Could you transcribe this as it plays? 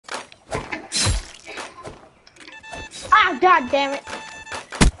Ah, god damn it.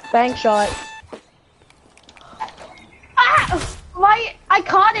 Bank shot. Ah! I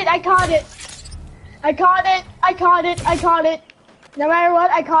caught it, I caught it. I caught it, I caught it, I caught it. No matter what,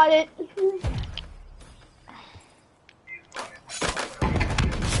 I caught it.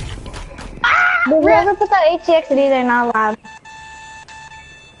 Ah! But whoever put that ATXD, they're not allowed.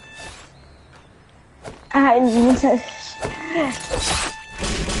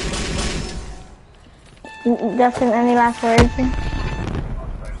 Justin, any last words?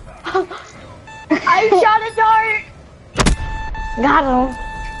 I shot a dart! Got him.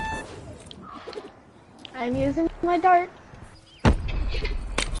 I'm using my dart.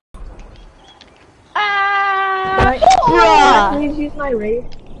 Ah! Bruh! Please use my race.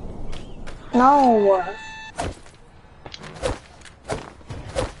 No.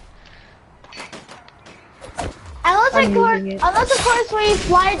 Unless of course we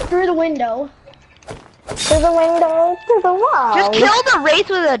fly it through the window. To the window, to the wall. Just kill the wraith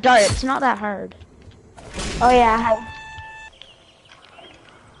with a dart. It's not that hard. Oh yeah.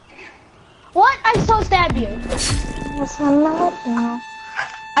 What? I so stabbed you. What's not? No.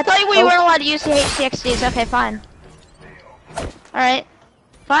 I thought we weren't allowed to use the HCXDs. Okay, fine. Alright.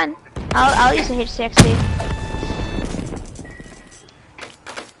 Fine. I'll use the HCXD.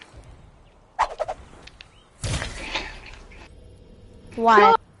 Why?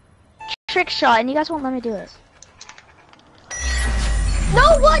 No. Trick shot, and you guys won't let me do this.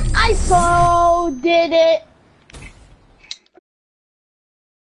 No, what? I so did it.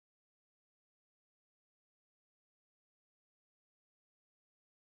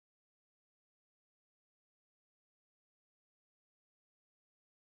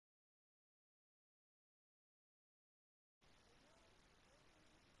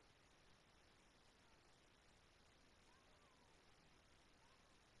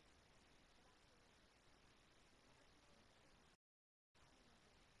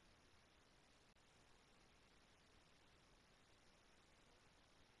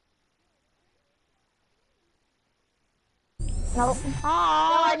 Nope.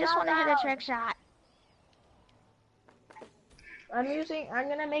 Oh, I just want to hit a trick shot. I'm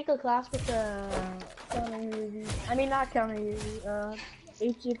gonna make a class with the counter UAV. I mean, not counter UAV,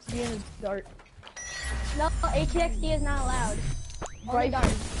 HXD and dart. No, HXD is not allowed. Only Bryce.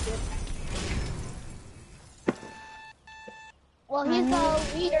 dart. Well, he's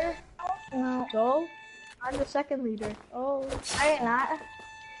the leader. No. So, I'm the second leader. Oh, I did not.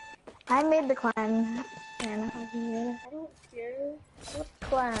 I made the clan. And I don't care. What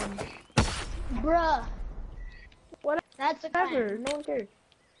clan? Bruh. Whatever. That's a clan. No one cares.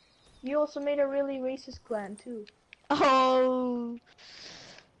 You also made a really racist clan too. Oh.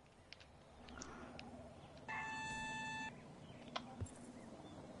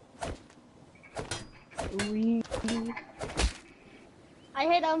 I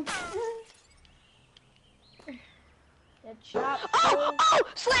hit him. Good shot. Oh,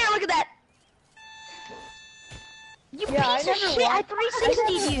 Slayer, look at that. You Yeah, piece of shit, I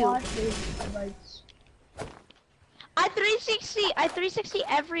 360'd you. Lights. I 360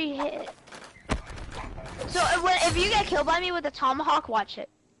 every hit. So if you get killed by me with a tomahawk, watch it.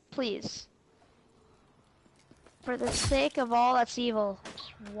 Please. For the sake of all that's evil,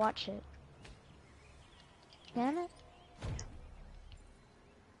 just watch it. Damn it.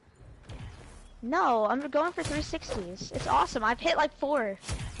 No, I'm going for 360s. It's awesome. I've hit like 4.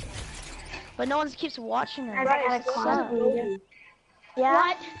 But no one keeps watching them. Bryce, It sucks. yeah.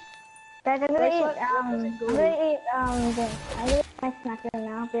 What? Guys, I'm gonna Bryce, eat, what I'm does it go gonna eat, this. I'm gonna eat my snack right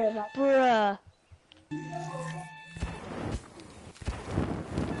now. Be right back. Bruh.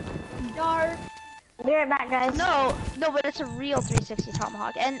 Dart. Be right back, guys. No, but it's a real 360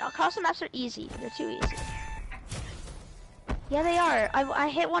 tomahawk. And custom maps are easy. They're too easy. Yeah, they are. I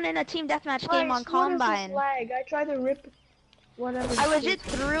hit one in a team deathmatch game on Combine. Lag? I tried to rip whatever. I legit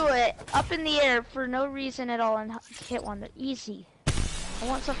threw it up in the air for no reason at all and hit one. They're easy. I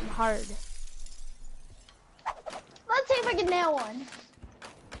want something hard. Let's see if I can nail one.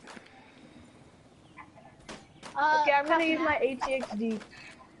 Okay, I'm gonna use my ATXD.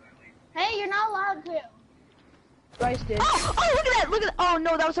 Hey, you're not allowed to. Bryce did. Oh, look at that! Look at that! Oh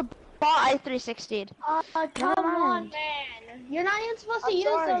no, that was a bot I 360'd. Come on, mind. man. You're not even supposed to I'm use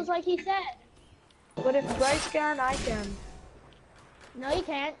sorry. those like he said. But if Bryce can, I can. No, you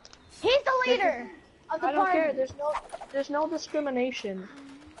can't. He's the leader of the I don't party. care. There's no discrimination.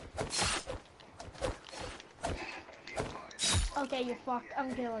 Okay, you're fucked.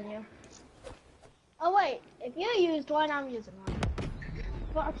 I'm killing you. Oh wait, if you used one, I'm using one.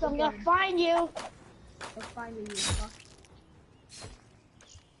 Fuck, I'm gonna find you. I'll find you. Fuck.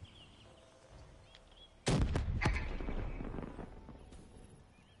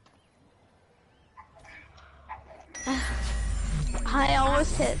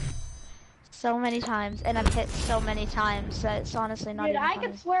 was hit so many times, and I've hit so many times that it's honestly not Dude, even I funny.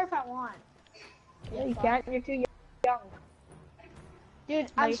 can swear if I want. Yeah, you can't. You're too young. Dude,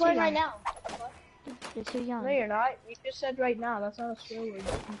 No, I'm you're too swearing right young. now. You're too young. No, you're not. You just said right now. That's not a swear word,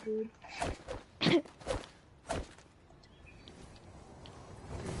 dude.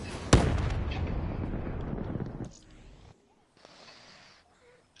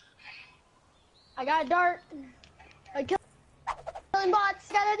 I got a dart. I killing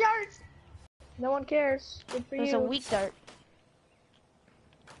bots. Got a dart. No one cares. Good for It was you. a weak dart.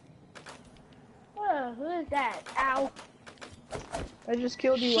 Oh, who is that? Ow. I just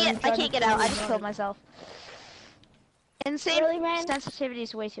killed you when you Shit, I tried can't to get kill out. me, I just not killed it. myself. Insane Really, man? sensitivity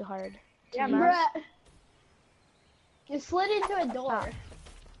is way too hard. Yeah, to man. use. Bruh. You slid into a door.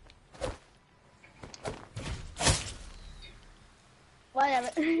 Whatever.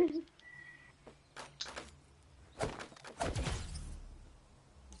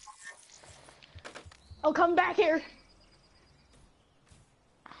 Oh, come back here.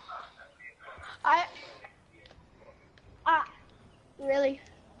 Really?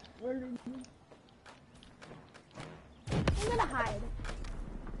 I'm gonna hide.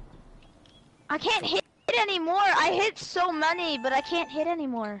 I can't hit anymore. I hit so many, but I can't hit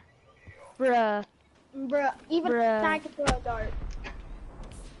anymore. Bruh. Bruh, even Bruh. I can throw a dart.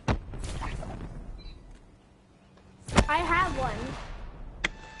 I have one.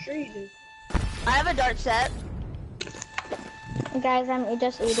 Sure you do. I have a dart set. Guys, I'm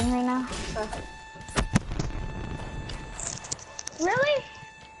just eating right now. So. Really?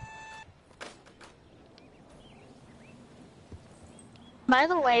 By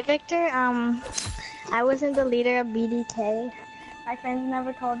the way, Victor, I wasn't the leader of BDK. My friends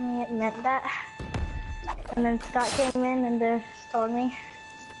never told me it meant that. And then Scott came in and just told me.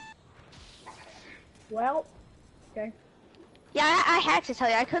 Well, okay. Yeah, I had to tell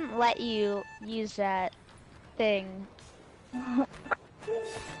you. I couldn't let you use that thing.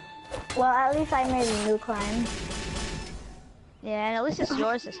 Well, at least I made a new clan. Yeah, and at least it's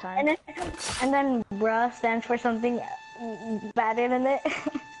yours this time. And then bruh stands for something better than it.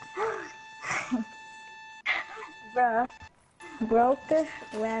 Bruh. Broke,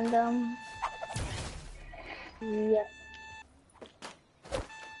 random. Yeah.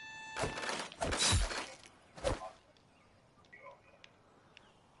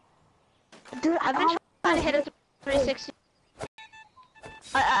 Dude, I've been trying to hit a 360.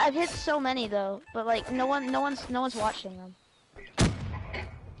 I've hit so many though, but like no one's watching them.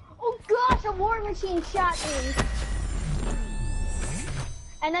 Oh gosh, a war machine shot me.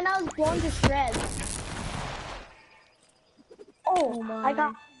 And then I was blown to shreds. Oh, my. I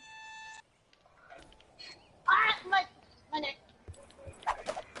got. Ah, my neck.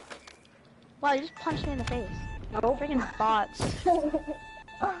 Wow, you just punched me in the face. Nope. Freaking bots.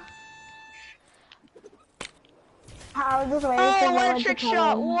 I was just waiting for Oh, no what one a to trick come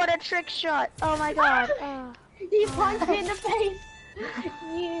shot! in. What a trick shot! Oh my god. Oh. He punched me in the face.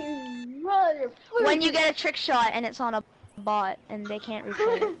 You mother. When you get a trick shot and it's on a bot and they can't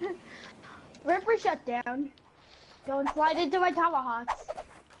replay it. Ripper shut down. Go and slide into my tomahawks.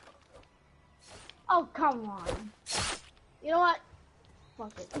 Oh, come on. You know what?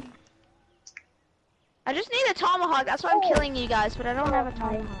 Fuck it. I just need a tomahawk, that's why I'm killing you guys, but I don't have a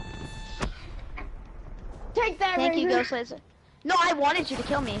tomahawk. Take that, Thank you, Razor. Ghost Laser. No, I wanted you to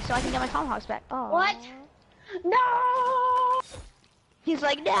kill me so I can get my tomahawks back. Oh. What? No! He's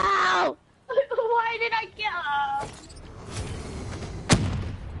like, no! Why did I kill?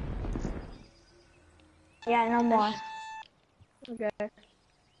 Yeah, no more. Okay.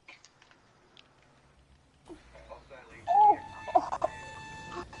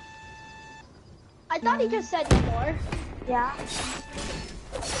 I thought he just said no more. Yeah.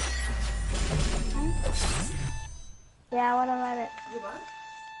 Yeah, what about it?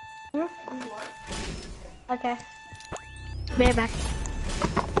 Hmm? Okay. Be right back.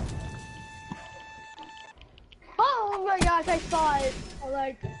 Oh my gosh, I saw it.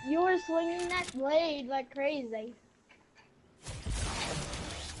 Like, you were swinging that blade like crazy.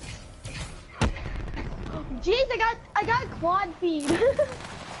 Jeez, I got quad feed.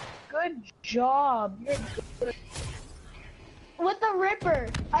 Good job. You're good. With the Ripper.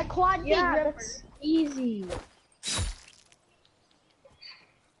 I quad feed Yeah, Ripper. that's easy.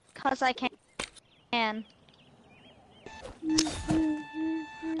 Cause I can.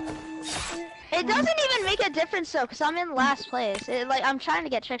 It doesn't even make a difference though, cause I'm in last place. Like I'm trying to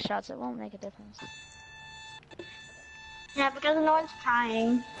get trick shots, it won't make a difference. Yeah, because no one's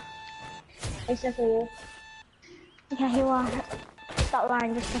trying. Except for you. Yeah, he won't. Stop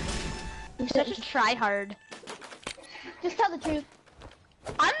lying, just You're such a tryhard. Just tell the truth.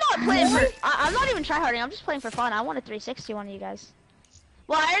 I'm not playing for. I'm not even tryharding. I'm just playing for fun. I want a 360 one of you guys.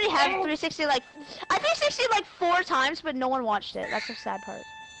 Well, I already have 360. Like, I 360 like 4 times, but no one watched it. That's the sad part.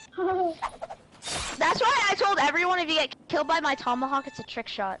 That's why I told everyone if you get killed by my tomahawk, it's a trick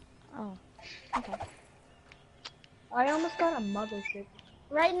shot. Oh, okay. I almost got a mothership.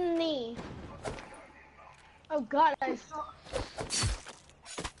 Right in the knee. Oh god, I saw.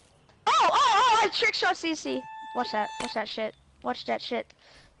 Oh, I trick shot CC. Watch that shit. Watch that shit.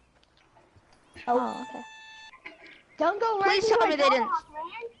 Oh, okay. Don't go right Please into tell my me they didn't. tomahawk,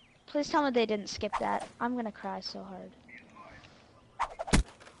 man. Please tell me they didn't skip that. I'm gonna cry so hard.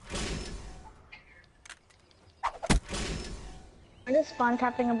 I'm just spawn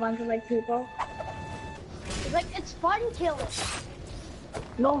tapping a bunch of like people. It's like, it's fun killing.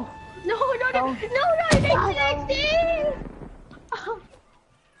 No. No, next.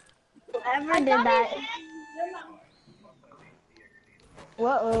 Whoever did that.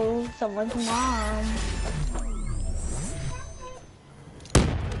 Whoa, someone's mom.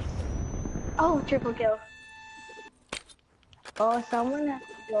 Oh, triple kill. Oh, someone has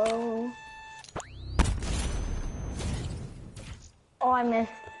to go. Oh, I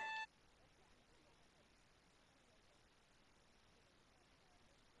missed.